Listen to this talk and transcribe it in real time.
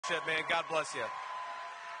leadership, man. God bless you.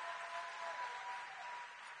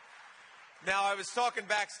 Now, I was talking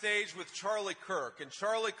backstage with Charlie Kirk, and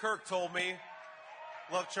Charlie Kirk told me,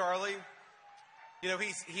 love Charlie, you know,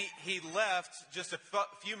 he left just a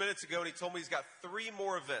few minutes ago, and he told me he's got 3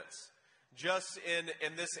 more events just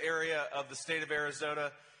in this area of the state of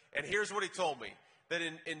Arizona. And here's what he told me, that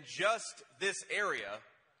in just this area,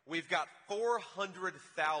 we've got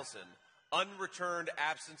 400,000 unreturned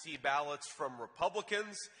absentee ballots from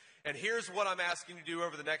Republicans. And here's what I'm asking you to do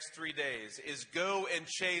over the next 3 days is go and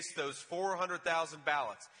chase those 400,000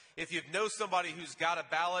 ballots. If you know somebody who's got a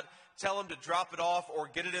ballot, tell them to drop it off or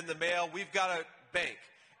get it in the mail. We've got to bank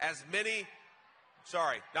as many,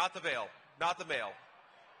 sorry, not the mail.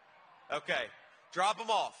 Okay, drop them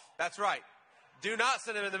off. That's right. Do not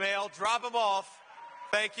send them in the mail. Drop them off.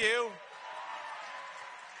 Thank you.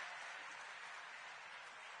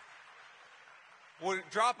 We'll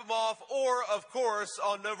drop them off, or, of course,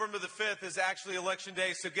 on November the 5th is actually Election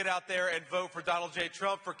Day, so get out there and vote for Donald J.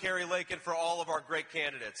 Trump, for Carrie Lake, and for all of our great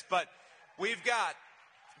candidates. But we've got,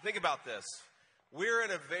 think about this, we're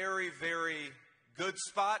in a very, very good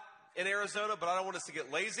spot in Arizona, but I don't want us to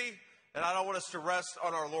get lazy, and I don't want us to rest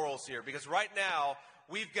on our laurels here, because right now,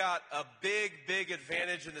 we've got a big, big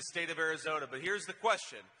advantage in the state of Arizona. But here's the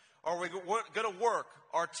question. Are we going to work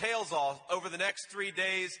our tails off over the next 3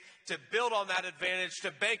 days to build on that advantage,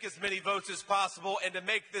 to bank as many votes as possible, and to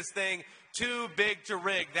make this thing too big to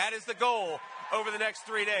rig? That is the goal over the next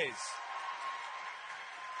 3 days.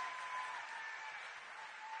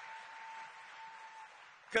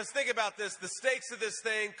 Because think about this, the stakes of this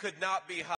thing could not be higher.